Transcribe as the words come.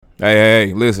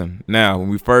Hey, listen. Now, when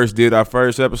we first did our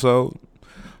first episode,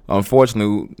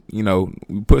 unfortunately,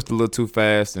 we pushed a little too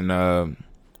fast and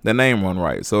the name wasn't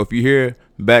right. So if you hear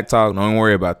back talk, don't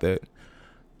worry about that.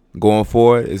 Going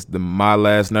forward, it's the My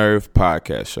Last Nerve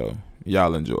podcast show.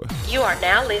 Y'all enjoy. You are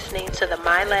now listening to the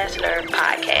My Last Nerve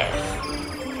podcast.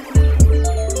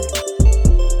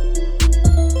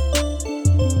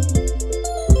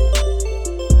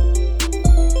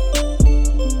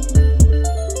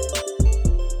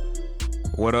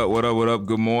 What up?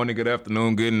 Good morning, good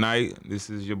afternoon, good night. This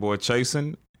is your boy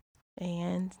Chasen.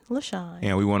 And LaShawn.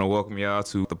 And we want to welcome y'all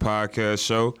to the podcast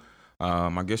show.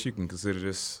 I guess you can consider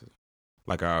this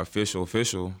like our official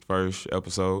first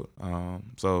episode.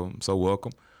 So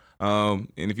welcome. And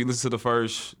if you listen to the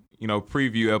first,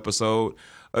 preview episode,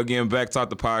 again, Back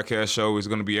Talk the podcast show is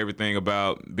going to be everything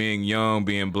about being young,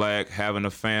 being black, having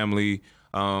a family,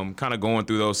 kind of going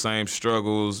through those same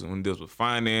struggles when it deals with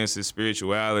finances,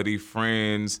 spirituality,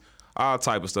 friends, all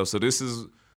type of stuff. So this is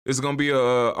going to be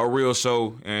a real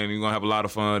show, and you're going to have a lot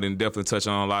of fun and definitely touch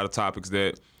on a lot of topics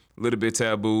that a little bit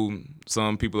taboo.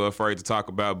 Some people are afraid to talk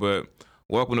about, but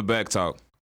welcome to Back Talk.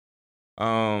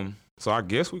 So I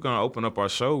guess we're going to open up our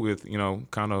show with,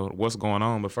 kind of what's going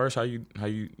on. But first, how you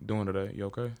doing today? You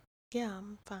okay? Yeah,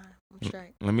 I'm fine. I'm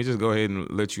straight. Let me just go ahead and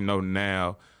let you know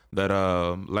now that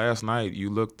last night you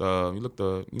looked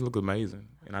amazing,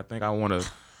 and I think I want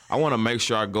to make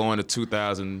sure I go into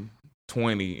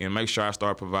 2020 and make sure I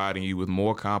start providing you with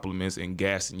more compliments and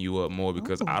gassing you up more,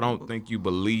 because I don't think you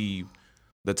believe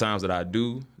the times that I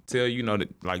do tell you, that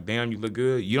like, damn, you look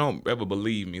good. You don't ever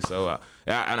believe me, so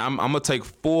I'm gonna take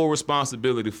full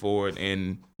responsibility for it,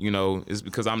 and it's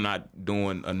because I'm not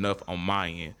doing enough on my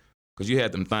end, because you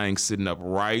had them things sitting up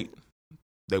right,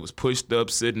 they was pushed up,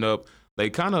 sitting up. They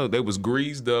was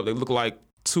greased up. They looked like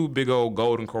two big old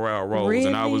Golden Corral rolls. Really?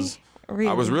 And I was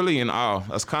really in awe.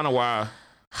 That's kind of why.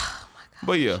 Oh my God.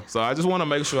 But yeah, so I just want to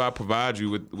make sure I provide you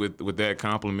with that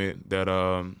compliment that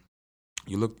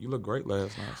you look great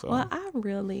last night. So. Well, I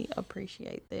really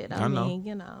appreciate that. I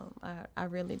mean, I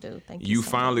really do. Thank you. You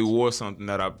so finally much. wore something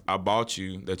that I bought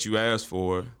you that you asked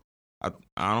for. I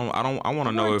want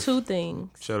to know if two things.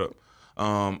 Shut up.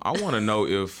 I want to know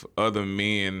if other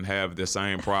men have the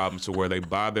same problems to where they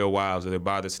buy their wives or they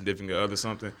buy their significant other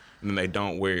something and then they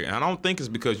don't wear it. And I don't think it's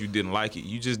because you didn't like it.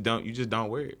 You just don't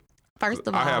wear it. First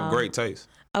of all, I have great taste.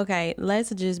 Okay,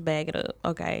 let's just back it up.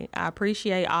 Okay, I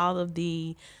appreciate all of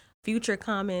the future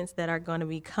comments that are going to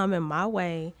be coming my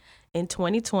way in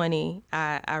 2020.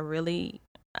 I really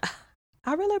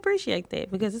appreciate that,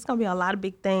 because it's going to be a lot of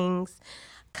big things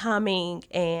coming,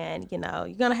 and you're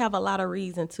gonna have a lot of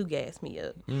reason to gas me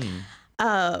up.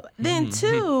 Then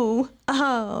two,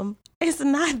 it's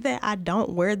not that I don't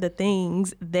wear the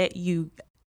things that you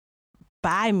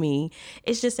buy me.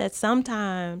 It's just that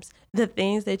sometimes the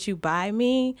things that you buy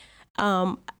me,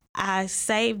 I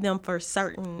save them for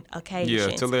certain occasions.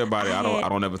 Yeah, tell everybody I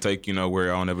don't ever take you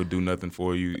nowhere. I don't ever do nothing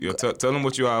for you. Yeah, tell them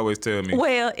what you always tell me.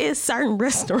 Well, it's certain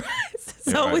restaurants.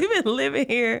 So right. We've been living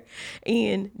here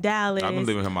in Dallas. I've been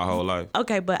living here my whole life.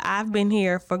 Okay, but I've been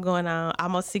here for going on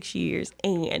almost 6 years,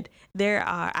 and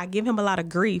I give him a lot of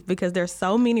grief because there's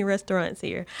so many restaurants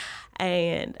here,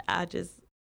 and I just,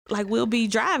 like, we'll be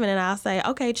driving and I'll say,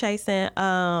 okay,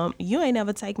 Chasen, you ain't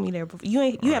never taken me there before.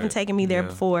 You haven't taken me there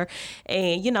before.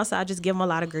 And, so I just give them a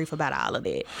lot of grief about all of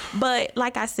that. But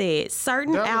like I said,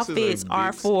 certain outfits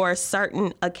are for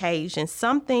certain occasions.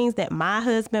 Some things that my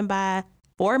husband buy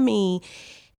for me,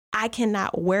 I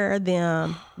cannot wear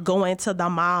them going to the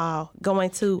mall, going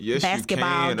to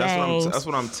basketball games. That's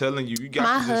what I'm telling you. You got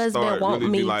my to just husband start want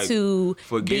really me to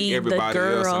forget be everybody the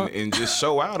girl else and just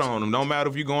show out on them. No matter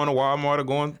if you're going to Walmart or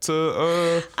going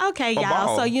to okay, a y'all.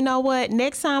 ball. So you know what?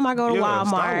 Next time I go to Walmart,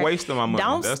 stop wasting my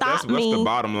money. That's the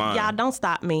bottom line. Y'all, don't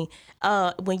stop me.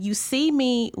 When you see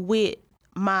me with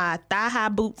my thigh-high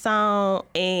boots on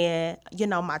and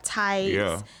my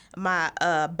tights, my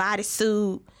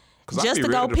bodysuit, just to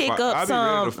go pick up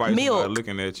some milk.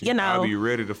 Looking at you, I'll be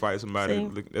ready to fight somebody.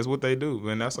 That's what they do,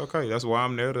 and that's okay. That's why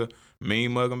I'm there to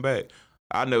mean mug them back.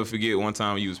 I'll never forget one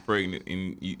time you was pregnant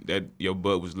and that your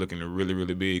butt was looking really,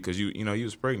 really big because you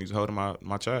was pregnant. You was holding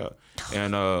my child,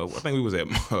 and I think we was at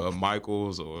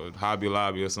Michael's or Hobby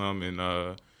Lobby or something,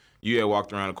 and you had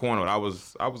walked around the corner. I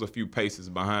was a few paces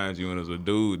behind you, and there was a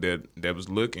dude that was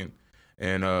looking,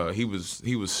 and he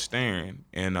was staring,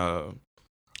 and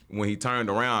when he turned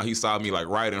around, he saw me like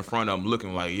right in front of him,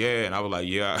 looking like, yeah, and I was like,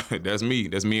 yeah, that's me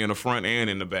in the front and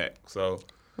in the back. So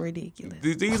ridiculous.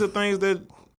 These are things that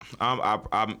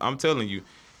I'm telling you.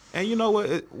 And you know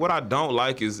what? What I don't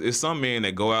like is some men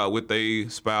that go out with their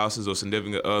spouses or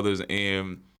significant others,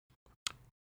 and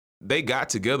they got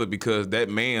together because that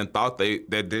man thought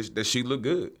that she looked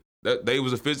good. That they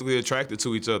was physically attracted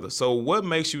to each other. So what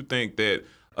makes you think that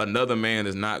another man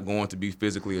is not going to be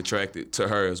physically attracted to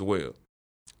her as well?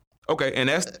 Okay, and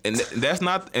that's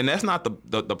not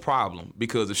the problem,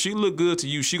 because if she look good to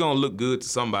you, she gonna look good to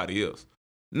somebody else.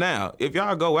 Now, if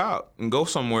y'all go out and go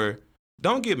somewhere,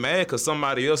 don't get mad because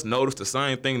somebody else noticed the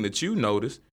same thing that you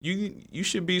noticed. You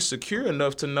should be secure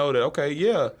enough to know that, okay,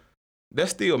 yeah,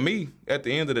 that's still me at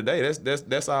the end of the day.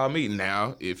 That's all me.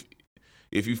 Now, if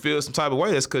you feel some type of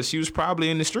way, that's because she was probably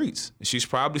in the streets. She's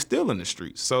probably still in the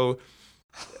streets. So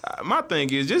my thing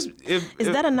is just is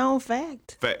that a known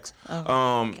fact? Facts.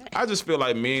 Okay. I just feel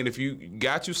like, man, if you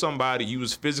got you somebody you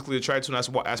was physically attracted to,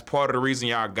 and that's part of the reason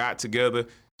y'all got together,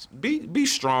 be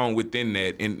strong within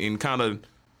that and kind of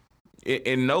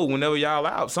and know whenever y'all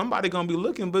out, somebody gonna be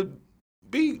looking, but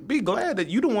be glad that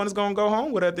you the one that's gonna go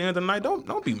home with at the end of the night.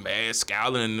 Don't be mad,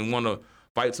 scowling, and want to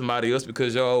fight somebody else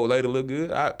because your old lady look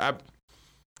good.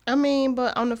 I mean,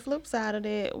 but on the flip side of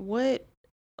that, what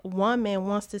woman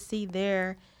wants to see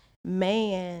their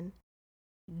man,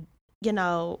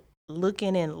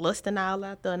 looking and lusting all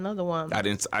after another woman? I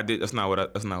did. That's not what I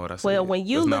said. Well, when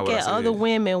you look at other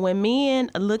women, when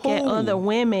men look at other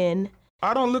women,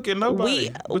 I don't look at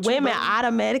nobody. Women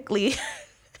automatically.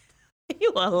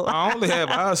 You a lie. I only have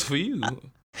eyes for you.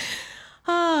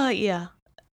 Yeah.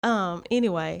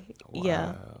 Anyway, Wow.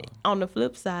 yeah. On the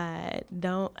flip side,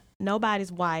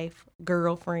 nobody's wife,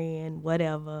 girlfriend,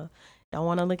 whatever, don't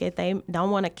want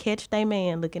to catch their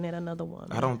man looking at another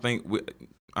woman. I don't think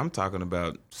I'm talking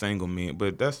about single men,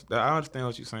 but I understand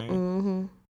what you're saying. Mm-hmm.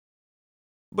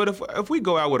 But if we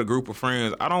go out with a group of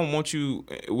friends, I don't want you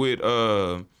with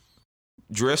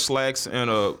dress slacks and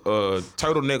a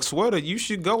turtleneck sweater. You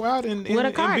should go out and with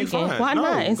a cardigan. And be fine. Why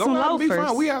not? And go some out loafers. And be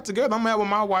fine. We out together. I'm out with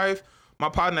my wife. My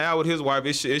partner out with his wife.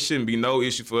 It shouldn't be no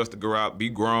issue for us to go out, be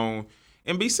grown,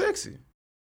 and be sexy.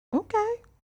 Okay.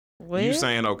 Well, you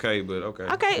saying okay, but okay.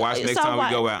 Okay. Watch next so time what?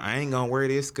 we go out. I ain't gonna wear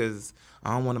this because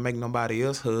I don't want to make nobody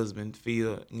else husband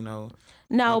feel,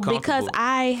 No, because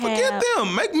I have. Forget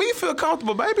them. Make me feel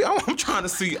comfortable, baby. I'm trying to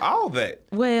see all that.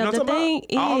 Well, the thing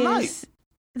all night. is,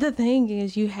 the thing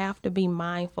is, you have to be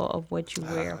mindful of what you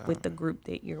wear with the group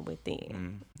that you're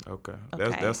within. Okay.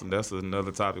 That's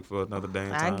another topic for another day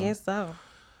and time. I guess so.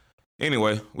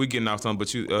 Anyway, we getting off something,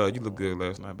 but you look good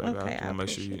last night, baby. Okay, I want to make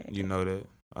sure appreciate you know that.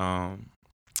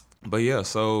 But yeah,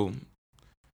 so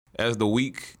as the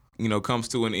week, comes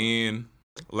to an end,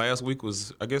 last week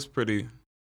was, I guess, pretty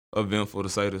eventful to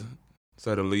say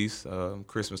the least.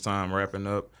 Christmas time wrapping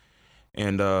up,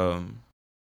 and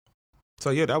so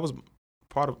yeah, that was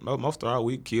part of most of our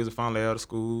week. Kids are finally out of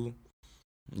school.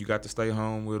 You got to stay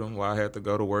home with them while I had to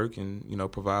go to work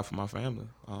and provide for my family.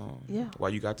 While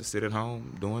you got to sit at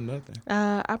home doing nothing.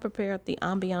 I prepared the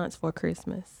ambiance for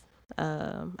Christmas.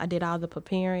 I did all the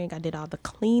preparing. I did all the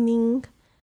cleaning.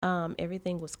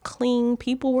 Everything was clean.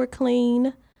 People were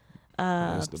clean.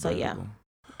 So yeah.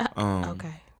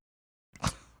 Okay.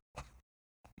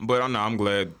 But I'm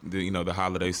glad that, the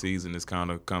holiday season is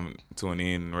kind of coming to an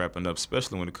end and wrapping up,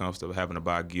 especially when it comes to having to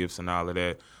buy gifts and all of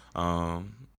that.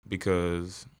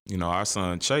 Because, our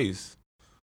son Chase,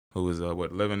 who is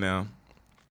 11 now,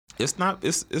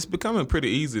 it's becoming pretty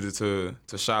easy to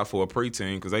shop for a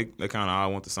preteen because they kind of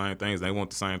all want the same things. They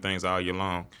want the same things all year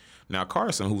long. Now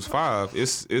Carson, who's 5,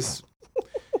 it's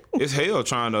hell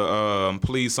trying to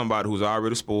please somebody who's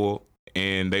already spoiled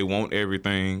and they want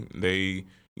everything. They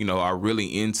are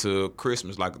really into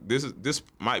Christmas. Like this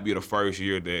might be the first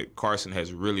year that Carson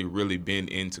has really, really been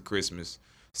into Christmas.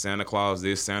 Santa Claus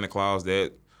this, Santa Claus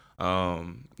that.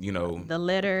 The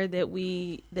letter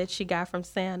that she got from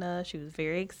Santa, she was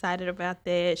very excited about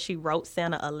that. She wrote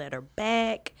Santa a letter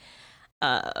back.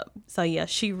 So yeah,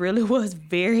 she really was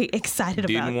very excited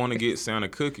about it. Didn't want to get Santa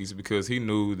cookies because she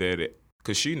knew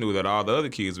that all the other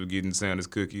kids were getting Santa's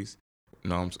cookies.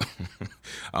 No,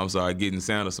 I'm sorry, getting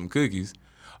Santa some cookies.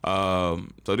 So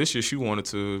this year she wanted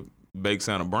to bake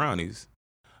Santa brownies,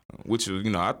 which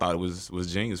I thought it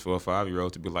was genius for a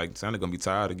 5-year-old to be like, Santa gonna be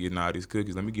tired of getting all these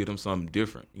cookies. Let me get him something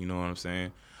different. You know what I'm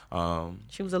saying?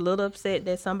 She was a little upset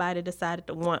that somebody decided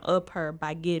to one up her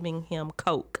by giving him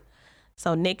Coke.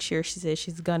 So next year she said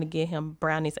she's gonna get him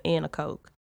brownies and a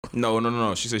Coke. No.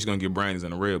 She said she's gonna get brownies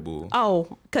and a Red Bull.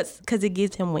 Oh, cause it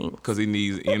gives him wings. Cause he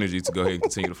needs energy to go ahead and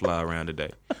continue to fly around the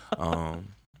day.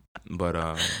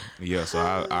 Yeah.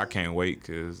 So I can't wait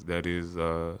because that is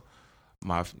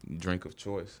my drink of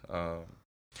choice.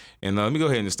 And let me go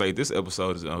ahead and state this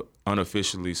episode is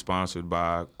unofficially sponsored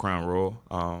by Crown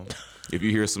Royal. If you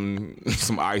hear some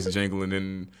ice jingling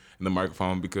in the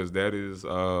microphone because that is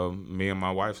me and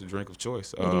my wife's drink of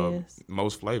choice. It is.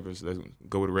 Most flavors. Let's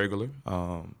go with regular.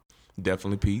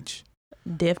 Definitely peach.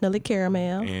 Definitely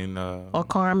caramel And or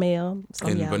caramel.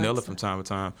 And vanilla from time to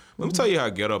time. Let me tell you how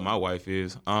ghetto my wife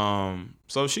is.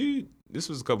 So this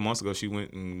was a couple months ago. She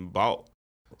went and bought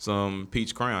some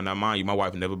peach crown. Now, mind you, my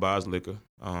wife never buys liquor.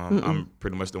 I'm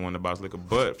pretty much the one that buys liquor.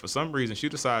 But for some reason, she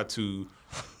decided to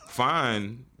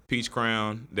find peach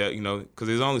crown that,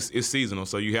 because it's seasonal,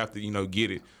 so you have to,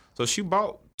 get it. So she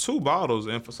bought 2 bottles,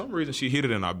 and for some reason, she hid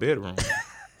it in our bedroom.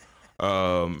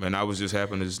 And I was just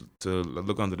happening to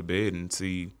look under the bed and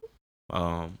see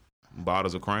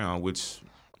bottles of Crown, which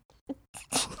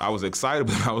I was excited,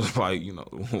 but I was like,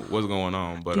 what's going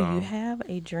on? But do you have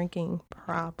a drinking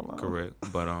problem? Correct.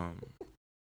 But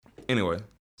anyway,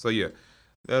 so yeah,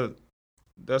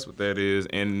 that's what that is.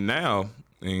 And now,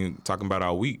 talking about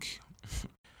our week.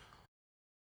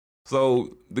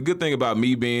 So the good thing about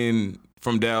me being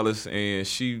from Dallas and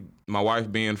my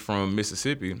wife being from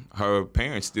Mississippi, her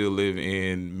parents still live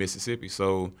in Mississippi.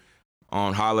 So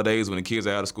on holidays when the kids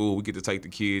are out of school, we get to take the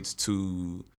kids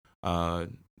to the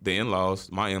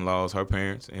in-laws, my in-laws, her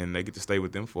parents, and they get to stay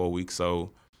with them for a week.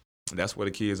 So that's where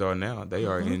the kids are now. They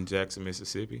are in Jackson,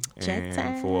 Mississippi,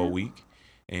 and for a week.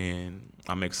 And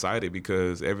I'm excited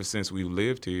because ever since we've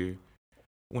lived here,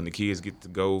 when the kids get to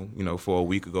go, for a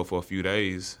week or go for a few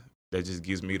days, that just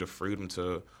gives me the freedom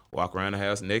to walk around the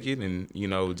house naked and,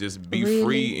 just be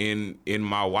free in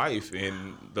my wife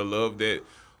and the love that,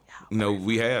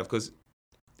 we have. Because,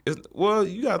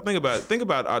 you got to think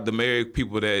about the married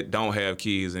people that don't have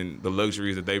kids and the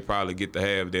luxuries that they probably get to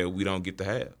have that we don't get to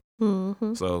have.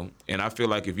 Mm-hmm. So, and I feel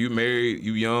like if you're married,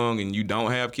 you young, and you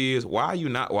don't have kids, why are you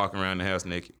not walking around the house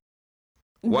naked?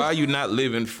 Why are you not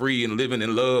living free and living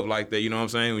in love like that? You know what I'm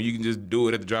saying? When you can just do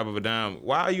it at the drop of a dime.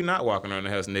 Why are you not walking around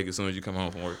the house naked as soon as you come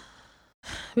home from work?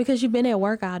 Because you've been at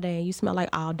work all day and you smell like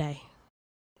all day.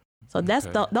 So those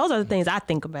are the things I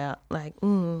think about. Like,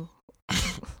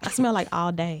 I smell like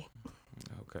all day.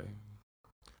 Okay.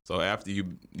 So after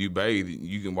you bathe,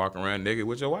 you can walk around naked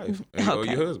with your wife or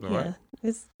your husband, right?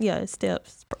 It's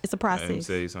steps. It's a process. Let me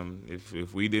tell you something.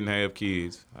 If we didn't have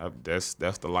kids, that's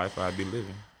the life I'd be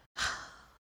living.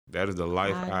 That is the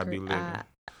life I'd be living.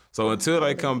 So until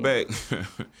they come back,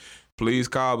 please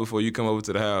call before you come over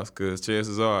to the house, because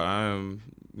chances are I am,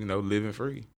 living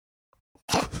free.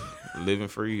 Living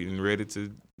free and ready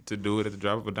to do it at the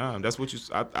drop of a dime. That's what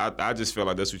I just feel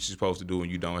like that's what you're supposed to do when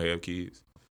you don't have kids.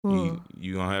 You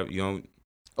don't.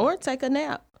 Or take a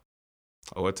nap.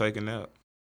 Or take a nap.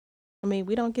 I mean,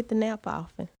 we don't get the nap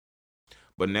often.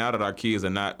 But now that our kids are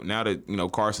not, now that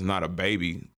Carson's not a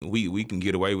baby, we can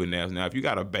get away with naps. Now, if you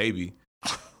got a baby,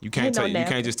 you can't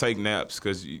just take naps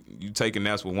because you taking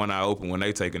naps with one eye open when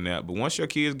they take a nap. But once your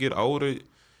kids get older,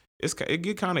 it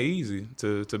get kind of easy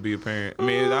to be a parent. I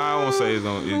mean, I won't say it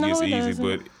gets easy, doesn't.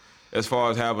 But as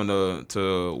far as having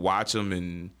to watch them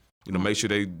and make sure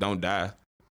they don't die.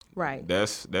 Right.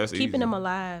 That's keeping easy. them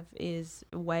alive is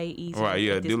way easier. Right.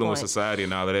 Yeah. Dealing with point. society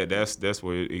and all of that. That's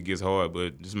where it gets hard.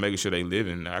 But just making sure they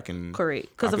living, I can. Correct.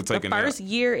 Because the first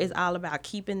year is all about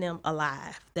keeping them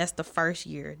alive. That's the first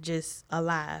year, just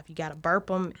alive. You got to burp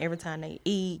them every time they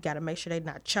eat. Got to make sure they're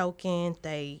not choking.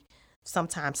 They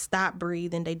sometimes stop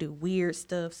breathing. They do weird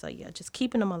stuff. So yeah, just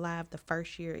keeping them alive the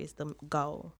first year is the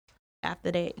goal.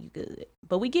 After that, you good.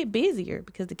 But we get busier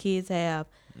because the kids have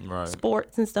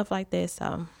sports and stuff like that.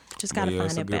 So just got to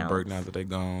find that balance. It's a good break now that they're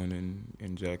gone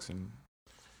in Jackson.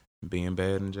 Being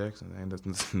bad in Jackson, and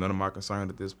that's none of my concern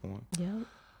at this point. Yeah.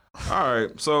 All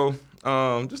right. So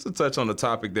just to touch on the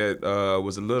topic that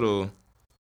was a little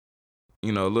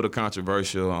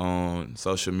controversial on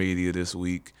social media this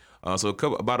week. So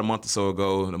about a month or so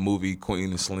ago, the movie Queen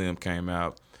and Slim came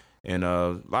out. And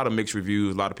a lot of mixed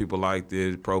reviews. A lot of people liked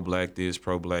it, pro-black this,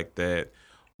 pro-black that.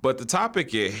 But the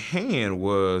topic at hand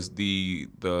was the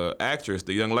actress,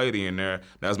 the young lady in there.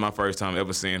 That was my first time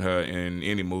ever seeing her in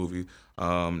any movie.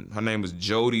 Her name was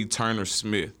Jodie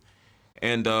Turner-Smith.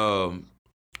 And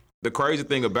the crazy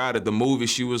thing about it, the movie,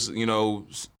 she was,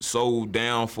 so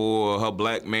down for her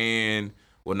black man.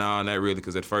 Well, nah, not really,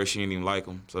 because at first she didn't even like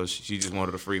him. So she just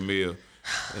wanted a free meal.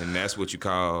 And that's what you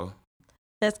call...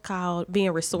 That's called being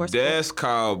resourceful. That's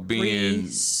called being...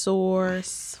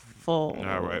 resourceful.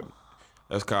 All right.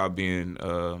 That's called being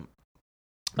a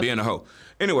hoe.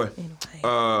 Anyway.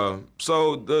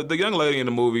 So the young lady in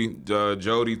the movie,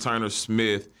 Jodie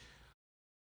Turner-Smith,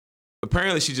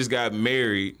 apparently she just got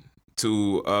married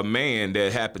to a man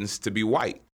that happens to be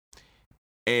white.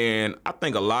 And I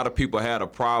think a lot of people had a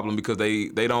problem because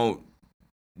they don't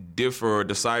differ or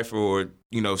decipher or,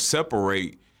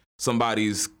 separate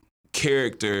somebody's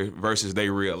character versus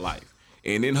their real life.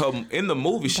 And in the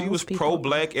movie, she was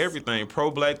pro-black everything,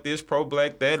 pro-black this,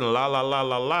 pro-black that, and la la la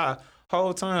la la.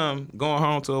 Whole time going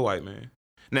home to a white man.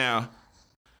 Now,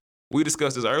 we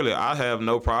discussed this earlier. I have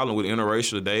no problem with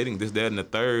interracial dating, this, that, and the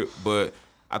third, but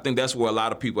I think that's where a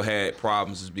lot of people had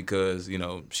problems, is because, you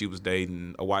know, she was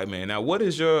dating a white man. Now, what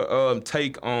is your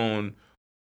take on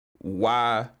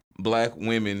why black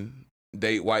women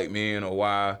date white men, or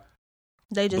why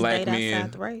they just black date men,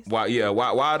 outside the race?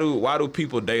 Why do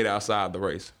people date outside the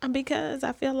race? Because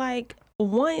I feel like,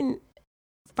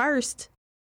 first,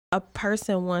 a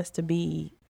person wants to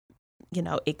be, you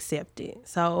know, accepted.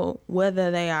 So whether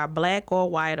they are black or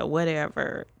white or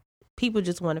whatever, people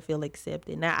just want to feel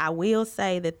accepted. Now, I will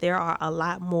say that there are a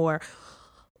lot more,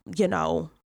 you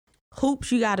know,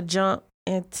 hoops you got to jump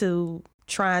into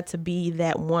trying to be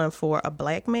that one for a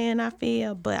black man, I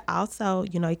feel. But also,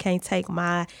 you know, you can't take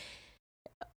my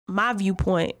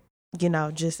viewpoint, you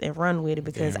know, just and run with it,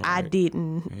 because Right. I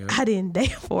didn't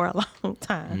date for a long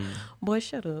time. Boy,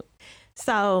 shut up.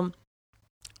 So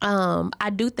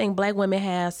I do think black women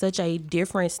have such a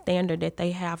different standard that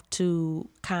they have to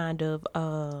kind of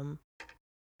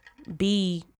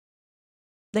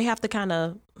they have to kind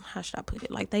of, how should I put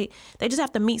it? Like they just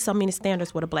have to meet so many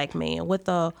standards with a black man. With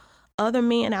the other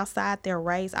men outside their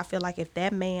race, I feel like if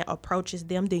that man approaches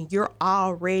them, then you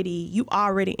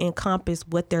already encompass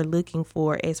what they're looking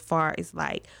for, as far as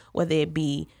like whether it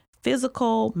be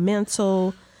physical,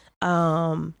 mental,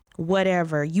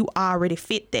 whatever. You already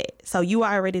fit that. So you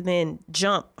already then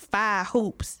jump 5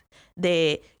 hoops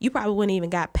that you probably wouldn't even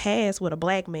got past with a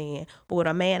black man. But with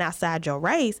a man outside your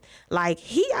race, like,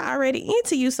 he already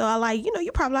into you. So I like, you know,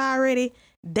 you probably already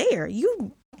there.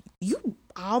 You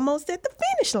almost at the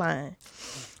finish line.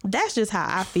 That's just how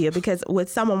I feel, because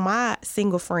with some of my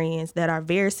single friends that are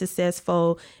very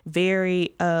successful,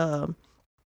 very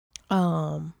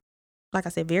like I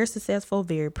said, very successful,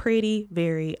 very pretty,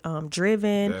 very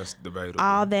driven. That's debatable.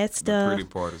 All that stuff. The pretty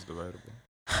part is debatable.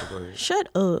 So go ahead. Shut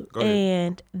up. Go ahead.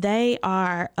 And they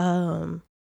are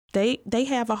they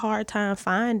have a hard time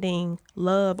finding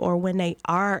love, or when they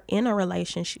are in a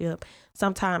relationship,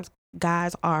 sometimes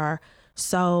guys are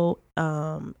so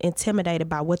intimidated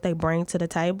by what they bring to the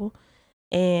table,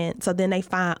 and so then they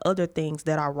find other things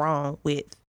that are wrong with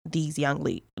these young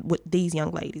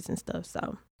ladies and stuff.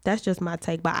 So that's just my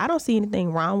take. But I don't see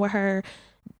anything wrong with her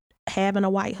having a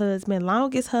white husband,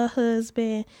 long as her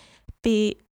husband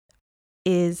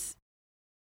is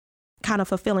kind of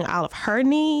fulfilling all of her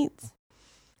needs.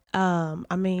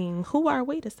 I mean, who are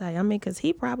we to say? I mean, because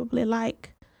he probably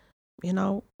like, you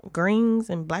know, greens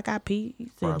and black eyed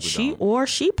peas, and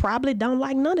she probably don't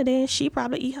like none of that. She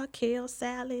probably eat her kale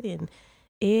salad and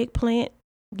eggplant,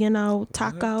 you know,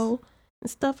 taco and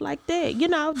stuff like that. You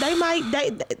know, you just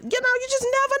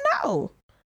never know.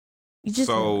 You just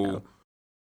never know.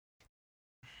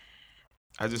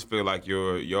 I just feel like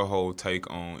your whole take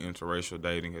on interracial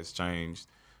dating has changed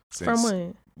since From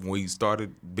when we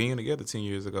started being together 10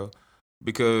 years ago.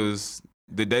 Because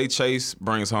the day Chase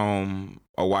brings home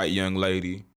a white young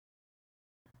lady,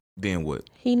 then what?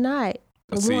 He not.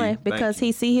 One, because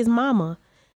he see his mama.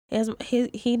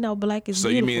 He know black is so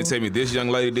beautiful. You mean to tell me this young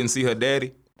lady didn't see her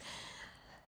daddy?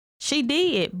 She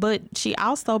did, but she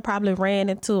also probably ran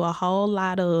into a whole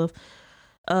lot of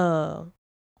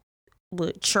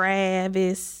with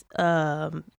Travis,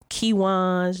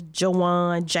 Keywan,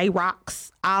 Joanne,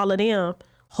 J-Rocks, all of them,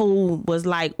 who was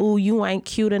like, ooh, you ain't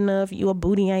cute enough, your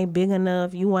booty ain't big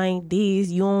enough, you ain't this,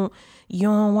 you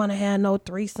don't want to have no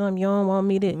threesome, you don't want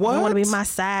me to, you want to be my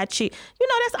side chick. You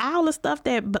know, that's all the stuff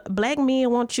that black men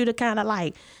want you to kind of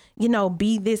like, you know,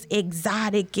 be this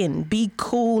exotic and be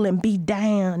cool and be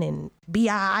down and be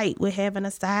all right with having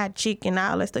a side chick and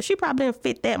all that stuff. She probably didn't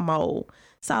fit that mold.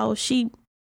 So she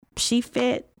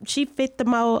fit the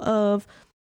mold of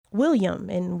William,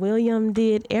 and William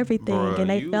did everything, and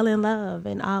they fell in love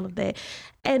and all of that.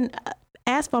 And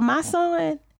as for my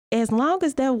son, as long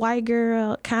as that white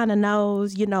girl kind of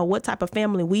knows, you know, what type of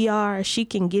family we are, she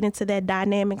can get into that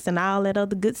dynamics and all that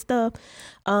other good stuff,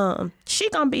 she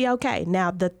gonna be okay.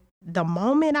 Now, the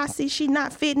moment I see she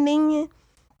not fitting in,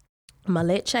 I'm gonna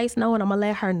let Chase know, and I'm gonna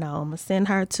let her know. I'm gonna send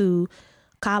her to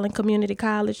Collin Community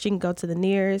College. She can go to the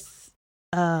nearest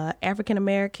African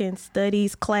American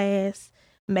studies class.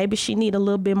 Maybe she need a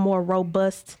little bit more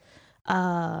robust,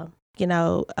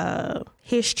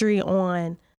 history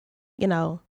on, you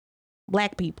know,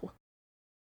 black people.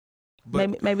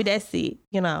 But maybe that's it.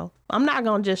 You know, I'm not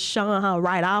gonna just shun her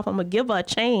right off. I'm gonna give her a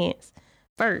chance.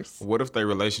 first. What if their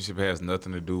relationship has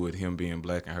nothing to do with him being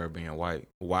black and her being white?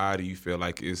 Why do you feel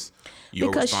like it's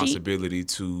your responsibility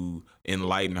to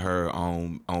enlighten her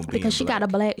on being because she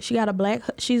black?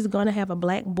 she's gonna have a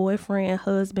black boyfriend,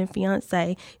 husband,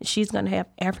 fiance, and she's gonna have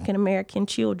African American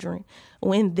children.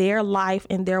 When their life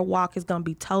and their walk is gonna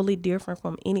be totally different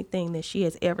from anything that she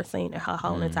has ever seen in her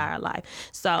whole entire life.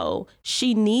 So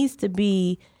she needs to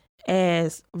be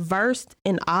as versed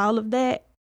in all of that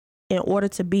in order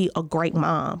to be a great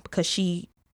mom, because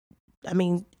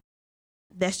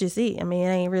that's just it. I mean, it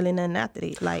ain't really nothing after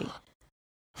it. Like,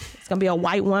 it's gonna be a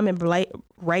white woman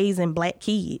raising black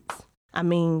kids. I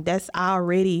mean, she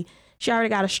already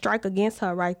got a strike against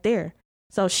her right there.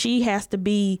 So she has to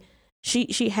be,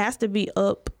 she has to be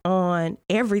up on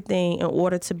everything in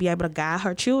order to be able to guide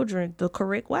her children the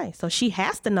correct way. So she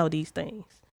has to know these things.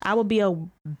 I would be a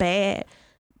bad,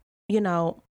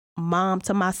 mom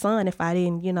to my son if I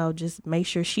didn't, just make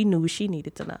sure she knew what she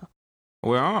needed to know.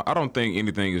 Well, I don't think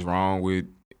anything is wrong with,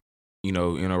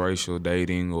 interracial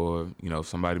dating or,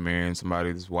 somebody marrying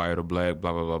somebody that's white or black,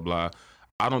 blah, blah, blah, blah.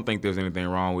 I don't think there's anything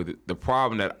wrong with it. The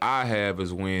problem that I have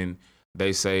is when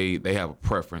they say they have a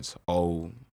preference. Oh,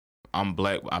 I'm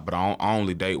black, but I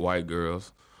only date white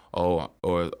girls. Or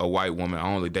a white woman,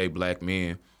 I only date black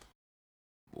men.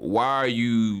 Why are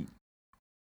you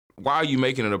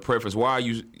making it a preference? Why are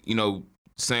you,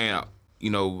 saying,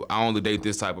 I only date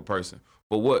this type of person?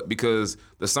 But what? Because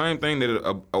the same thing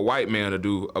that a white man will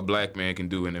do, a black man can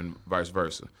do, and then vice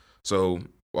versa. So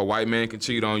a white man can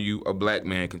cheat on you, a black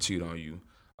man can cheat on you.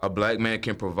 A black man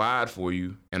can provide for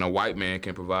you, and a white man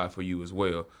can provide for you as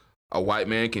well. A white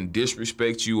man can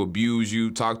disrespect you, abuse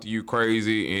you, talk to you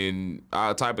crazy, and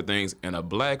all type of things. And a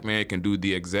black man can do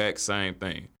the exact same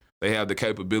thing. They have the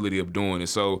capability of doing it.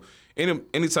 So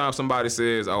anytime somebody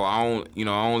says, "Oh, I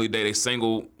only date a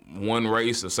single one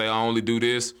race," or say, "I only do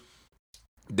this,"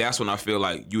 that's when I feel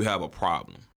like you have a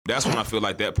problem. That's when I feel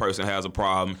like that person has a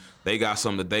problem. They got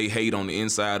something that they hate on the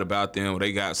inside about them, or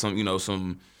they got some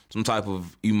type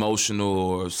of emotional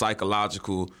or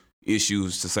psychological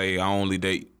issues to say, "I only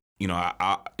date."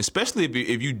 Especially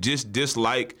if you just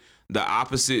dislike the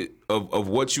opposite of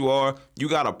what you are, you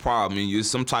got a problem.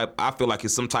 And I feel like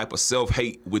it's some type of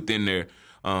self-hate within there.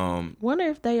 Wonder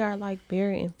if they are like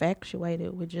very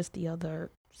infatuated with just the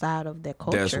other side of their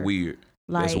culture. That's weird.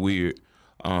 That's weird.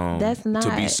 That's not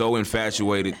to be so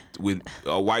infatuated with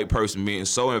a white person being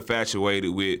so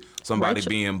infatuated with somebody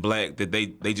being black that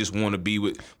they just want to be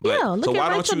with black. Yeah, look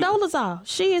at Rachel Dolezal.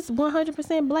 She is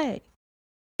 100% black.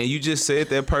 And you just said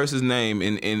that person's name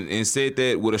and said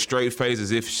that with a straight face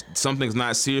as if something's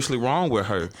not seriously wrong with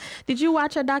her. Did you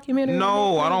watch her documentary?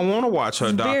 No, I don't want to watch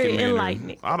her documentary. Very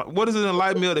enlightening. What does it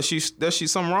enlighten me? That she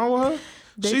something wrong with her?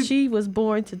 That she was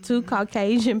born to two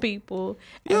Caucasian people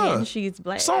and she's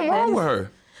black. Something wrong with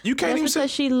her. You can't even say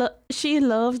she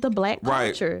loves the black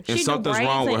culture. Right. And she something's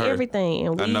wrong with her. Everything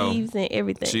and weaves and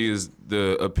everything. She is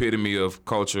the epitome of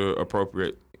culture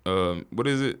appropriate. What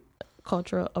is it?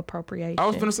 Cultural appropriation. I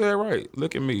was gonna say it right.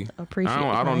 Look at me.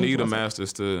 I don't need a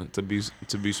master's to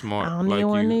be smart. I don't need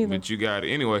one either. But you got it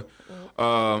anyway.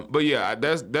 But yeah,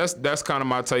 that's kind of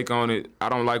my take on it. I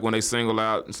don't like when they single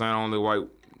out and say only white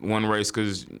one race,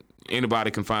 because anybody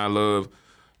can find love.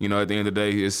 At the end of the day,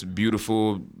 it's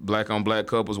beautiful black on black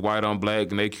couples, white on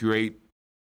black, and they create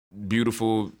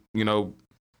beautiful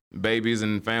babies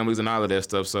and families and all of that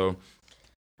stuff. So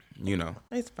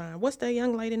it's fine. What's that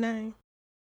young lady name?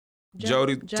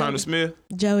 Jody Turner Smith.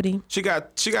 Jody. She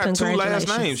got 2 last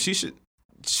names.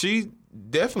 She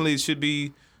definitely should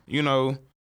be,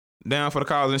 down for the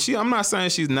cause. And I'm not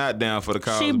saying she's not down for the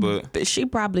cause, but she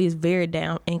probably is very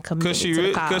down and committed to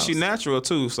the cause. Because she's natural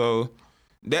too. So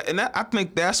I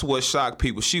think that's what shocked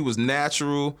people. She was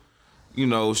natural,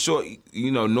 short.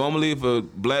 Normally if a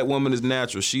black woman is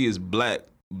natural, she is black.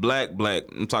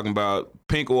 I'm talking about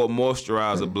pink oil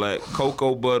moisturizer black,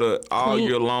 cocoa butter all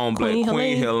year long black,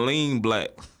 Queen Helene black.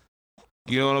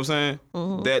 You know what I'm saying?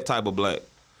 Mm-hmm. That type of black.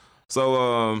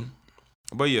 So,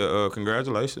 but yeah,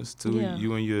 congratulations to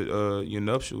you and your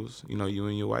nuptials. You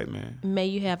and your white man. May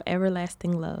you have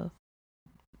everlasting love.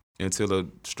 Until a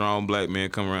strong black man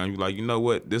come around, you like, you know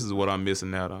what? This is what I'm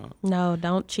missing out on. No,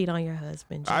 don't cheat on your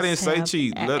husband. I didn't say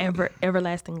cheat.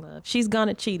 Everlasting love. She's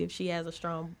gonna cheat if she has a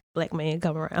strong black man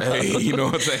come around. Hey, you know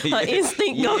what I'm saying? Her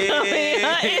instinct gonna come in.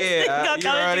 Her instinct gonna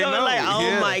come in. She gonna be like,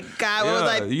 oh my God, what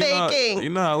was I thinking? You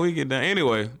know how we get down.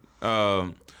 Anyway,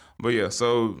 but yeah,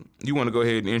 so you want to go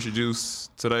ahead and introduce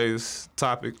today's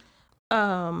topic?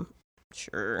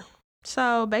 Sure.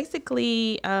 So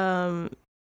basically,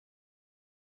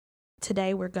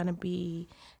 today we're going to be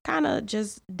kind of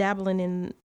just dabbling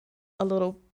in a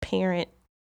little parent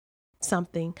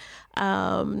something.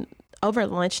 Over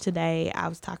lunch today, I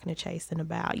was talking to Chasen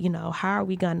about, how are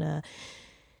we gonna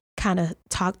kind of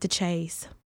talk to Chase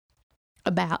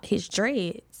about his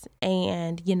dreads.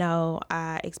 And,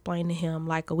 I explained to him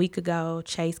like a week ago,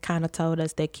 Chase kind of told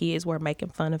us that kids were making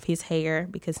fun of his hair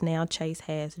because now Chase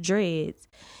has dreads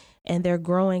and they're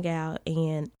growing out.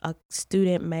 And a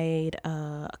student made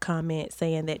a comment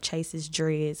saying that Chase's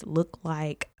dreads look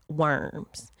like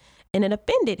worms, and it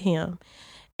offended him.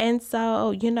 And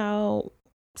so,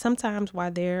 sometimes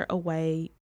while they're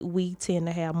away, we tend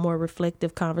to have more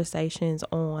reflective conversations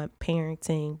on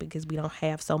parenting because we don't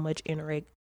have so much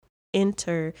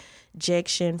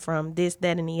interjection from this,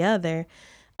 that, and the other.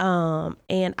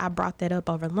 And I brought that up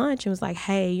over lunch and was like,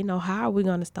 hey, how are we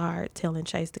going to start telling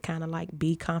Chase to kind of like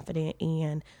be confident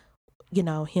in,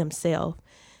 himself?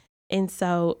 And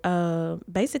so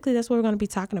basically that's what we're going to be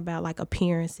talking about, like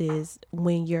appearances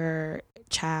when your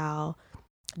child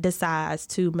decides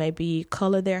to maybe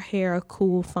color their hair a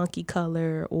cool, funky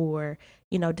color, or,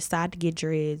 decide to get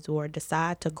dreads, or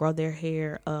decide to grow their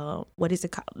hair, what is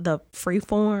it called? The free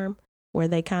form, where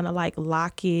they kind of like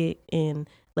lock it and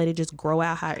let it just grow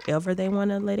out however they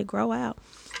want to let it grow out.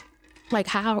 Like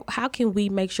how can we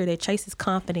make sure that Chase is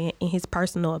confident in his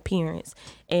personal appearance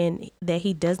and that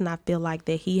he does not feel like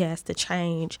that he has to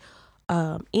change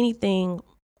anything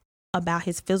about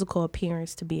his physical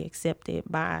appearance to be accepted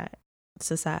by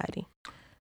society?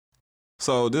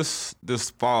 So this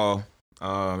fall,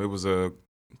 it was a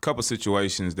couple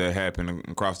situations that happened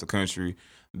across the country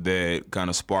that kind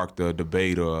of sparked a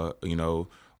debate, or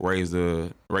raised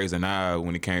an eye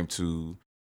when it came to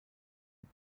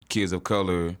kids of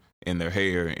color and their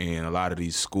hair and a lot of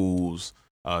these schools'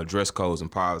 dress codes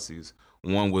and policies.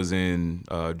 One was in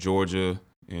Georgia,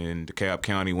 in DeKalb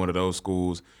County, one of those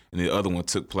schools, and the other one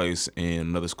took place in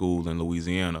another school in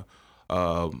Louisiana.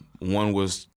 One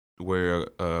was where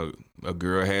a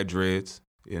girl had dreads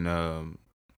and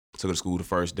took her to school the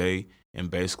first day,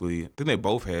 and basically, I think they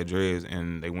both had dreads,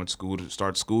 and they went to school to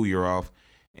start the school year off,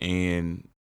 and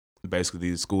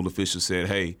basically the school officials said,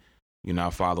 hey, you're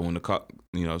not following the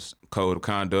code of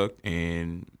conduct,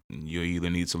 and you either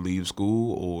need to leave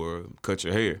school or cut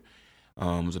your hair.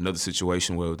 There was another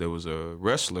situation where there was a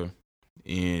wrestler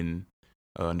in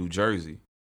New Jersey,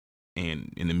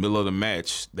 and in the middle of the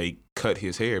match, they cut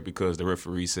his hair because the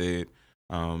referee said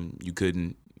he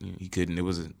couldn't. It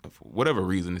was for whatever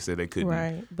reason they said they couldn't.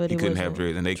 Right, but he couldn't have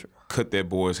dreads, and they cut that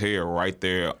boy's hair right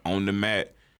there on the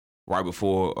mat, right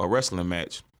before a wrestling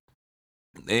match.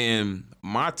 And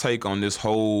my take on this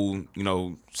whole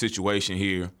situation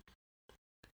here,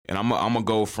 and I'm gonna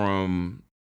go from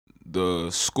the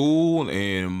school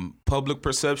and public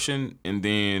perception, and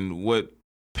then what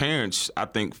parents I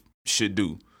think should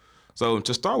do. So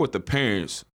to start with the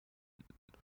parents,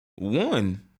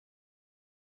 one,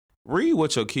 read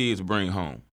what your kids bring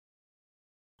home.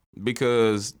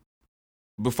 Because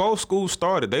before school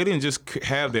started, they didn't just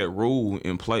have that rule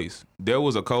in place. There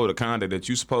was a code of conduct that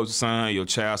you're supposed to sign, your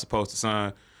child's supposed to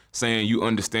sign, saying you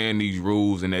understand these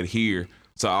rules and adhere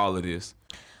to all of this.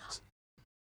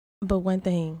 But one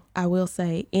thing I will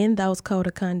say, in those code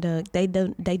of conduct, they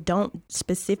don't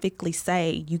specifically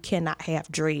say you cannot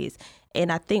have dreads.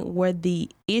 And I think where the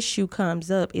issue comes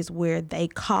up is where they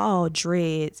call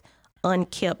dreads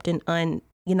unkept and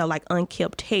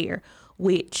unkept hair,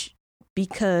 which,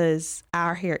 because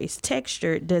our hair is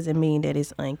textured, doesn't mean that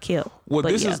it's unkept. Well,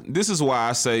 this is why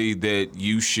I say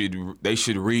that they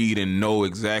should read and know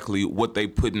exactly what they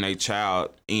put in their child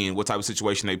in, what type of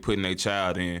situation they put in their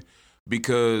child in,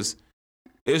 because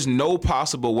there's no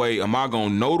possible way am I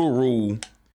gonna know the rule,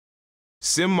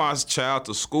 send my child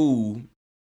to school,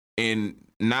 and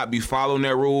not be following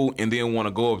that rule, and then want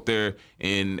to go up there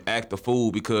and act a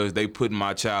fool because they putting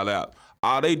my child out.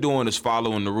 All they doing is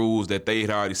following the rules that they had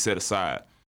already set aside.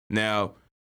 Now,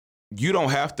 you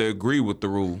don't have to agree with the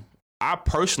rule. I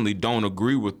personally don't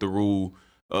agree with the rule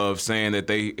of saying that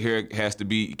they hair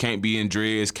can't be in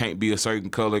dreads, can't be a certain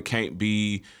color, can't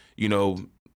be,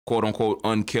 quote unquote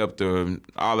unkept, or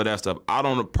all of that stuff. I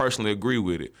don't personally agree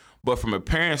with it. But from a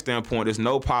parent standpoint, there's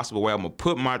no possible way I'm gonna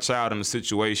put my child in a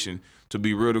situation to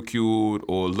be ridiculed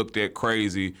or looked at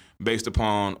crazy based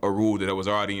upon a rule that was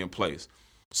already in place.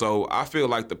 So I feel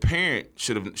like the parent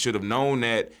should have known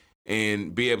that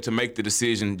and be able to make the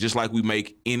decision just like we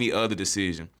make any other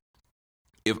decision.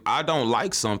 If I don't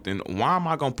like something, why am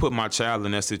I gonna put my child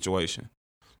in that situation?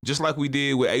 Just like we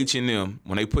did with H&M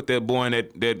when they put that boy in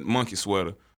that monkey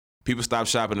sweater. People stopped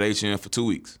shopping at H&M for 2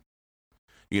 weeks.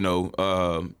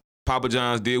 Papa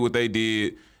John's did what they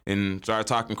did and started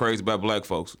talking crazy about black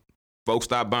folks. Folks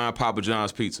stopped buying Papa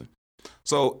John's pizza.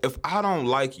 So if I don't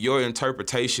like your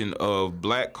interpretation of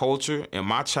black culture and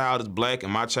my child is black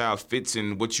and my child fits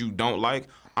in what you don't like,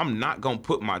 I'm not going to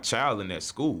put my child in that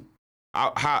school.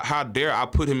 How dare I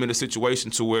put him in a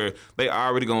situation to where they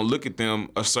already going to look at them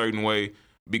a certain way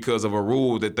because of a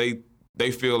rule that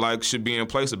they feel like should be in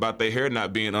place about their hair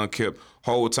not being unkept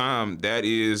whole time. That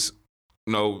is,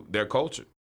 their culture.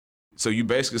 So you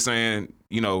basically saying,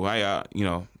 hey,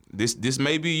 this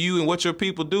may be you and what your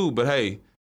people do, but hey,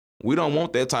 we don't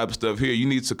want that type of stuff here. You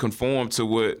need to conform to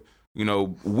what,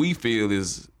 we feel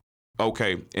is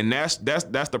okay. And that's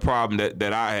the problem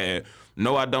that I had.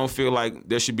 No, I don't feel like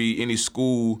there should be any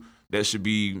school that should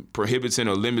be prohibiting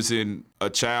or limiting a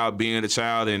child being a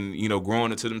child and,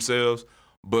 growing into themselves.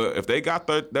 But if they got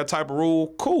that type of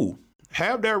rule, cool.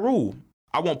 Have that rule.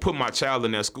 I won't put my child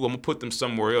in that school. I'm going to put them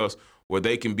somewhere else where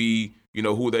they can be,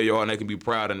 who they are and they can be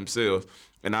proud of themselves.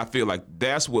 And I feel like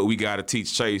that's what we got to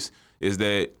teach Chase is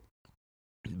that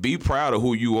be proud of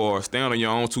who you are. Stand on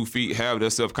your own 2 feet. Have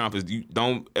that self-confidence. You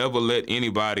don't ever let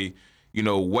anybody,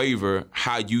 waver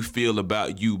how you feel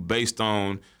about you based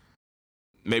on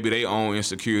maybe their own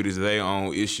insecurities, their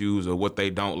own issues, or what they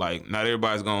don't like. Not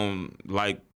everybody's going to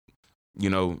like,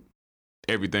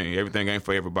 everything. Everything ain't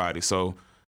for everybody. So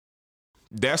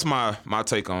that's my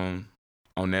take on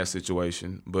that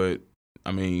situation. But,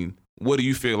 I mean, what do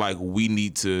you feel like we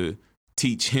need to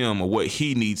teach him or what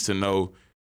he needs to know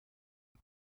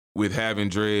with having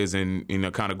dreads and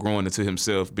kind of growing into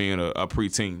himself being a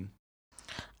preteen?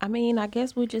 I mean, I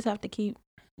guess we just have to keep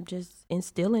just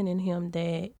instilling in him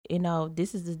that,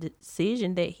 this is the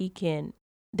decision that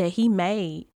he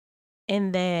made,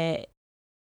 and that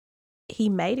he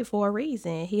made it for a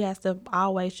reason. He has to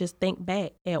always just think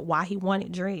back at why he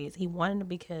wanted dreads. He wanted them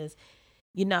because,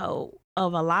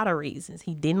 of a lot of reasons.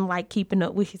 He didn't like keeping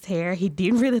up with his hair. He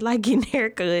didn't really like getting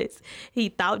haircuts. He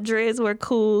thought dreads were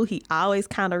cool. He always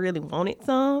kind of really wanted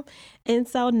some. And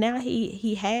so now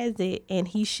he has it, and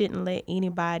he shouldn't let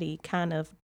anybody kind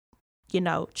of,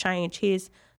 change his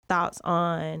thoughts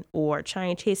on or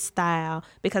change his style,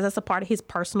 because that's a part of his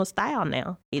personal style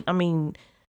now.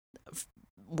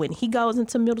 When he goes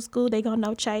into middle school, they're going to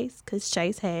know Chase because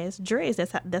Chase has dreads.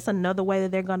 That's another way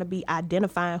that they're going to be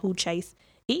identifying who Chase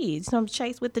is.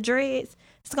 Chase with the dreads,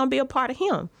 it's going to be a part of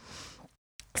him.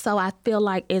 So I feel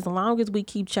like as long as we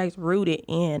keep Chase rooted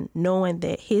in knowing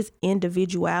that his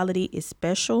individuality is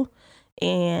special,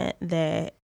 and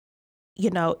that,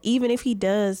 even if he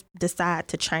does decide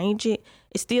to change it,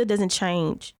 it still doesn't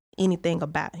change anything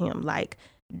about him. Like,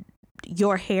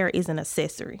 your hair is an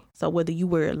accessory. So whether you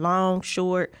wear it long,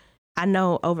 short, I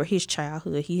know over his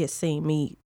childhood, he has seen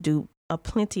me do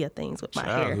plenty of things with my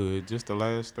hair. Just the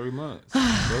last 3 months. Go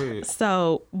ahead.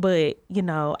 So, but,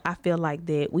 I feel like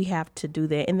that we have to do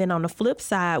that. And then on the flip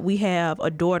side, we have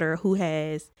a daughter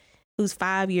who's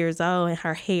 5 years old, and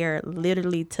her hair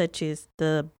literally touches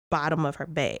the bottom of her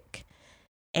back.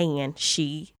 And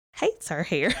she hates her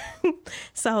hair.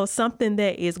 So something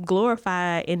that is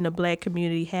glorified in the Black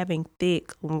community, having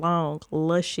thick, long,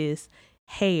 luscious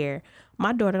hair,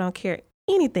 my daughter don't care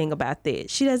anything about that.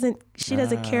 She doesn't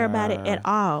care about it at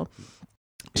all.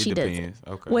 It depends.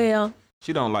 Okay. Well,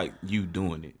 she don't like you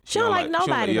doing it. She don't like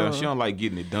nobody doing it. She don't like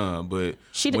getting it done. But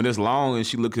when it's long and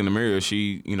she looks in the mirror,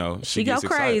 she she gets go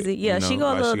crazy. Excited, yeah, she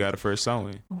go like she got a first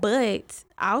sewing. But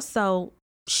also,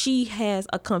 she has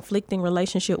a conflicting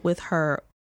relationship with her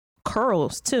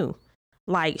curls too.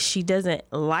 Like, she doesn't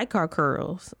like her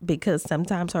curls because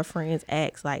sometimes her friends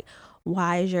ask, like,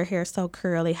 why is your hair so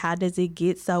curly? How does it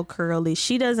get so curly?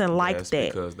 She doesn't like that.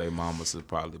 That's because they mamas is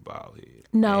probably bald head.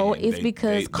 No, it's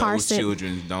because Carson. Those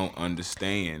children don't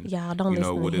understand. Y'all don't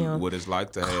listen to him. What it's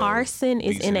like to have Carson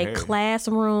is in a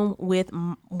classroom with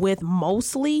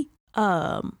mostly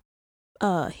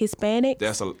Hispanic.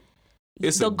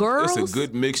 It's a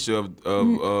good mixture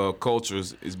of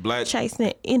cultures. It's black,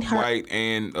 white,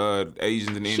 and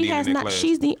Asians and Indians in their class.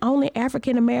 She's the only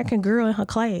African American girl in her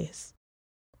class.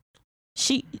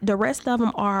 The rest of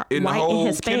them are in white the whole and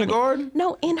Hispanic. Kindergarten?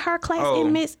 No, in her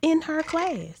class, in her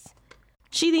class.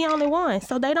 She the only one,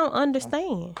 so they don't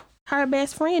understand. Her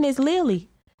best friend is Lily.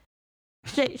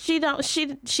 She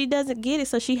doesn't get it,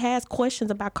 so she has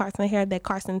questions about Carson hair that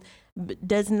Carson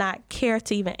does not care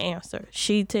to even answer.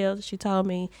 She tell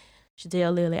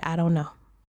Lily, I don't know.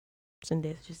 And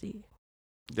that's just it.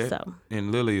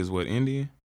 And Lily is what, Indian?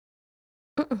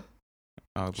 Mm-mm.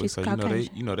 She's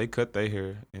Caucasian. They cut their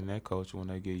hair in that culture when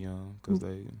they get young, because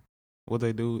what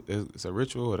they do it's a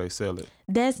ritual, or they sell it.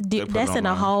 That's in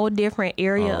a whole different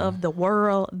area of the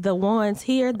world. The ones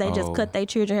here, they just cut their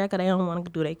children hair because they don't want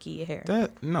to do their kid hair.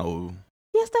 No,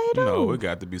 Yes, they do. No, it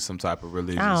got to be some type of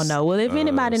religious. I don't know. Well, if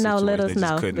anybody know, let us They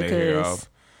just know, cutting their hair because off.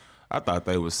 I thought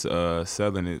they was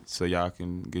selling it so y'all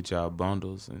can get y'all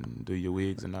bundles and do your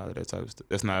wigs and all of that type of stuff.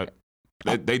 That's not.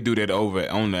 They do that over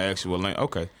on the actual link.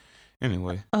 Okay.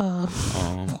 Anyway, I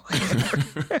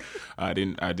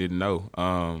didn't know.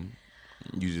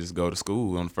 You just go to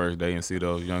school on the first day and see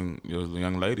those young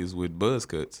ladies with buzz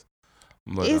cuts.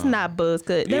 But, it's not buzz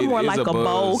cut. They're more like a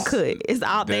bowl cut. It's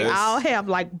all they all have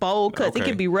like bowl cuts. Okay. It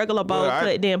can be regular bowl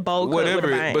cut, then bowl cut with a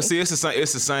bang. But see, it's the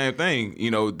same thing.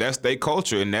 You know, that's their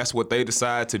culture and that's what they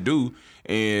decide to do.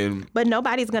 But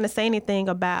nobody's gonna say anything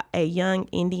about a young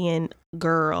Indian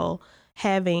girl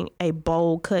having a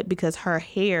bowl cut because her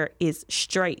hair is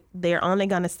straight. They're only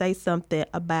gonna say something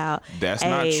about that's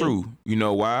not true. You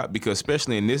know why? Because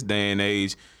especially in this day and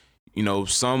age, you know,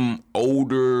 some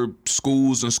older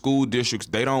schools and school districts,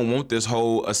 they don't want this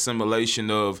whole assimilation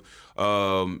of,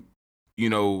 you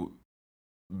know,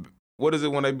 what is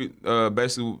it when they be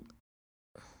basically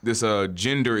this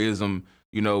genderism?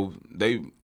 You know, they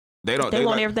want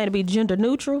like, everything to be gender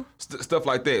neutral. Stuff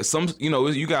like that. Some, you know,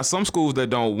 you got some schools that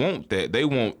don't want that. They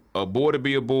want a boy to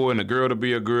be a boy and a girl to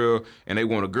be a girl, and they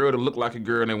want a girl to look like a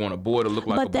girl and they want a boy to look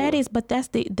like a boy. But that's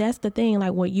the thing.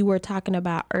 Like what you were talking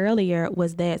about earlier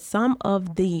was that some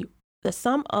of the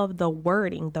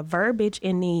wording, the verbiage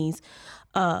in these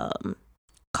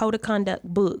code of conduct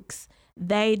books,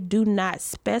 they do not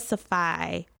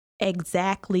specify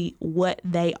exactly what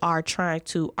they are trying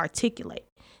to articulate.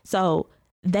 So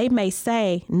they may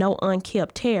say no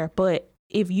unkempt hair, but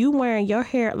if you wearing your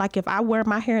hair, like if I wear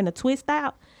my hair in a twist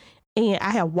out and I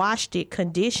have washed it,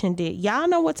 conditioned it, y'all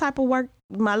know what type of work,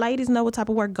 my ladies know what type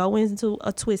of work goes into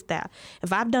a twist out.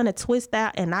 If I've done a twist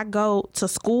out and I go to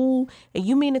school and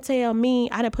you mean to tell me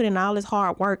I done put in all this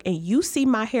hard work and you see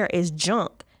my hair as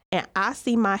junk and I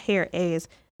see my hair as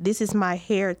this is my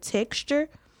hair texture,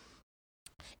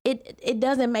 it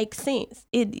doesn't make sense.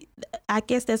 I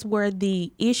guess that's where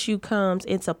the issue comes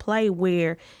into play,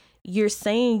 where you're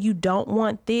saying you don't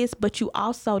want this, but you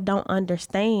also don't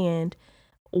understand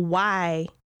why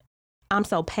I'm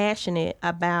so passionate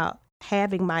about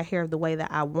having my hair the way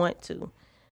that I want to.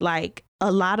 Like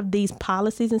a lot of these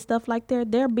policies and stuff like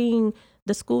that, the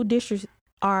school districts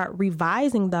are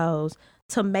revising those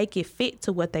to make it fit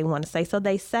to what they want to say. So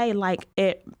they say like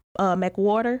at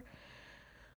McWhorter,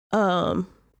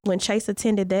 when Chase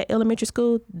attended that elementary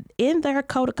school, in their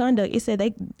code of conduct, it said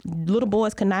little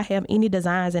boys could not have any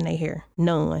designs in their hair.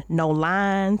 None. No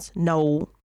lines, no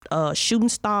shooting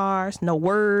stars, no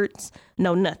words,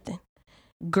 no nothing.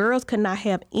 Girls could not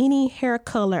have any hair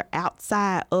color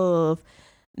outside of,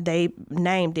 they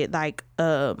named it like,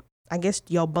 I guess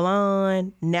your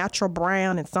blonde, natural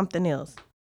brown, and something else.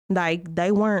 Like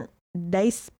they were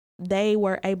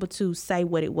able to say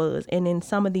what it was. And in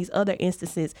some of these other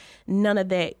instances, none of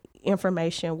that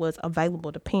information was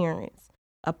available to parents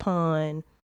upon,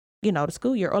 the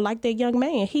school year. Or like that young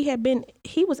man,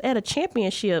 he was at a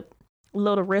championship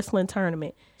little wrestling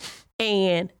tournament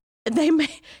and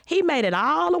he made it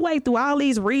all the way through all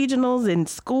these regionals and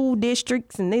school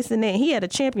districts and this and that. He had a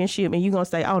championship and you're going to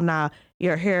say, oh, nah,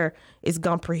 your hair is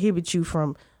going to prohibit you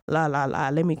from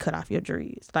let me cut off your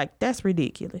dreads. Like, that's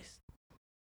ridiculous.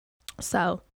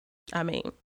 So, I mean,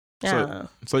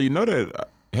 so you know that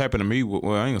happened to me.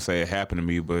 Well, I ain't gonna say it happened to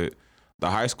me, but the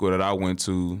high school that I went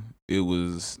to,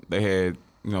 they had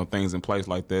things in place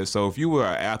like that. So if you were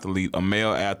an athlete, a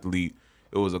male athlete,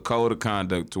 it was a code of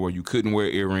conduct to where you couldn't wear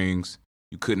earrings,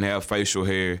 you couldn't have facial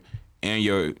hair, and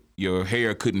your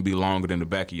hair couldn't be longer than the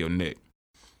back of your neck.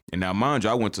 And now, mind you,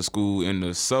 I went to school in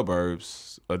the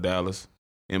suburbs of Dallas,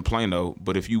 in Plano.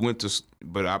 But if you went to,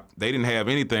 they didn't have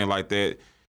anything like that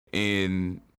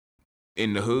in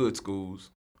the hood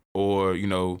schools, or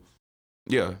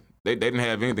they didn't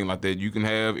have anything like that. You can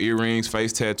have earrings,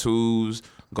 face tattoos,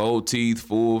 gold teeth,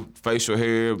 full facial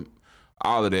hair,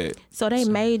 all of that. So they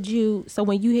made you. So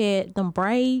when you had them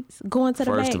braids going to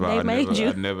the back, they made you.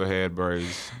 I never had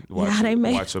braids.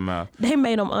 Watch your mouth. They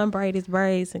made him unbraid his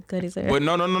braids and cut his hair. But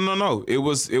no. It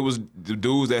was the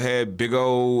dudes that had big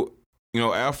old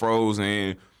afros,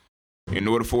 and in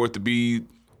order for it to be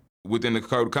within the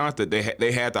code of conduct,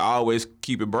 they had to always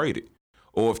keep it braided.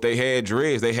 Or if they had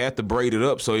dreads, they had to braid it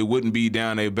up so it wouldn't be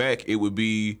down their back. It would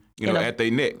be at their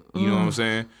neck. You know what I'm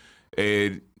saying?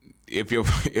 And if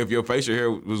your facial hair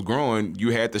was growing,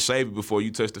 you had to shave it before you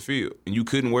touched the field, and you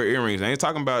couldn't wear earrings. I ain't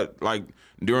talking about like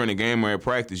during the game or at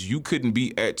practice. You couldn't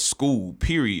be at school,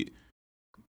 period,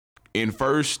 in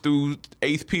 1st through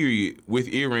 8th period with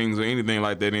earrings or anything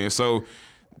like that. And so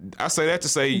I say that to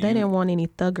say they didn't want any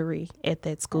thuggery at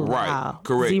that school. Right,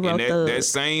 correct. Zero and thugs. that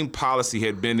same policy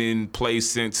had been in place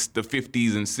since the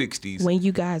 50s and 60s. When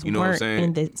you guys know what I'm weren't saying?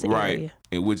 in this right. area.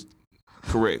 In which,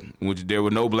 correct. In which there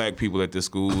were no black people at this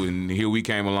school, and here we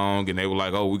came along, and they were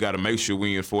like, "Oh, we got to make sure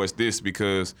we enforce this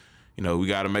because, you know, we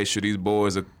got to make sure these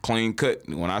boys are clean cut."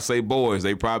 And when I say boys,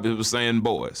 they probably were saying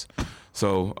boys.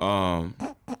 So,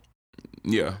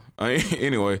 yeah.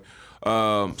 Anyway,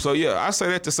 so yeah, I say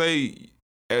that to say,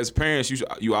 as parents,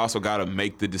 you also got to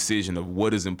make the decision of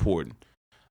what is important.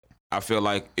 I feel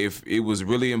like if it was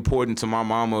really important to my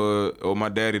mama or my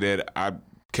daddy that I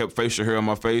kept facial hair on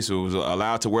my face or was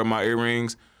allowed to wear my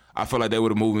earrings, I feel like they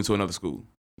would have moved into another school.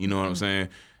 You know what I'm saying?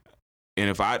 And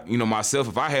if I, myself,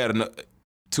 if I had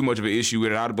too much of an issue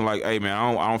with it, I'd have been like, "Hey man,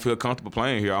 I don't feel comfortable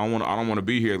playing here. I don't want to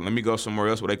be here. Let me go somewhere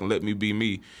else where they can let me be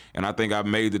me." And I think I've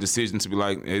made the decision to be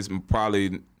like, it's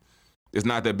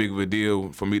not that big of a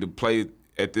deal for me to play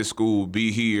at this school,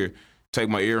 be here, take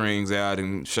my earrings out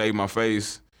and shave my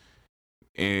face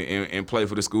and play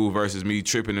for the school versus me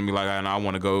tripping and be like, I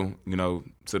want to go,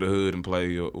 to the hood and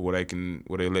play where they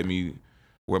let me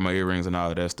wear my earrings and all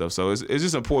of that stuff. So it's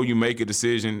just important you make a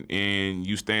decision and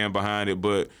you stand behind it,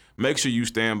 but make sure you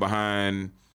stand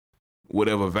behind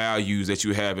whatever values that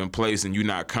you have in place and you're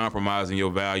not compromising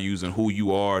your values and who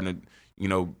you are and,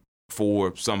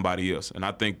 for somebody else. And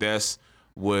I think that's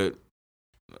what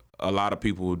a lot of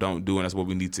people don't do, and that's what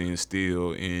we need to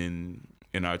instill in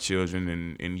our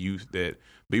children and youth, that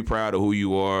be proud of who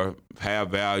you are, have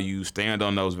values, stand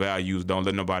on those values, don't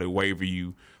let nobody waver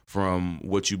you from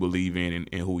what you believe in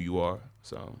and who you are.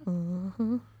 So,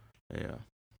 yeah.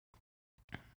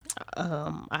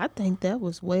 I think that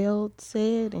was well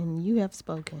said, and you have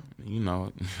spoken.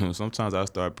 Sometimes I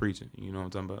start preaching. You know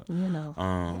what I'm talking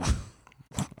about?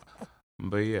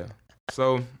 But yeah.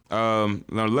 So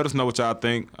let us know what y'all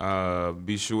think.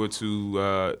 Be sure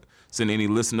to send any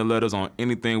listener letters on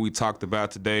anything we talked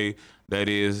about today. That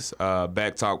is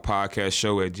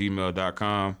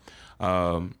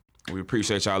backtalkpodcastshow@gmail.com. We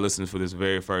appreciate y'all listening for this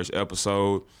very first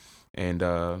episode. And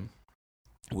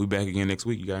we'll be back again next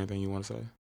week. You got anything you want to say?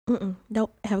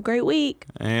 Nope. Have a great week.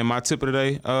 And my tip of the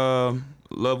day,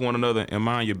 love one another and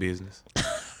mind your business.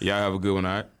 Y'all have a good one,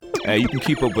 all right? Hey, you can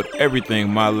keep up with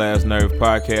everything My Last Nerve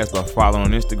Podcast by following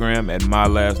on Instagram at My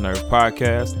Last Nerve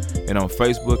Podcast and on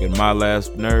Facebook at My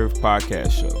Last Nerve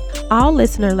Podcast Show. All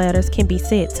listener letters can be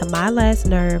sent to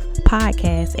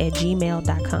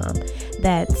mylastnervepodcast@gmail.com.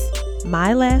 That's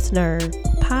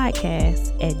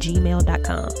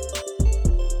mylastnervepodcast@gmail.com.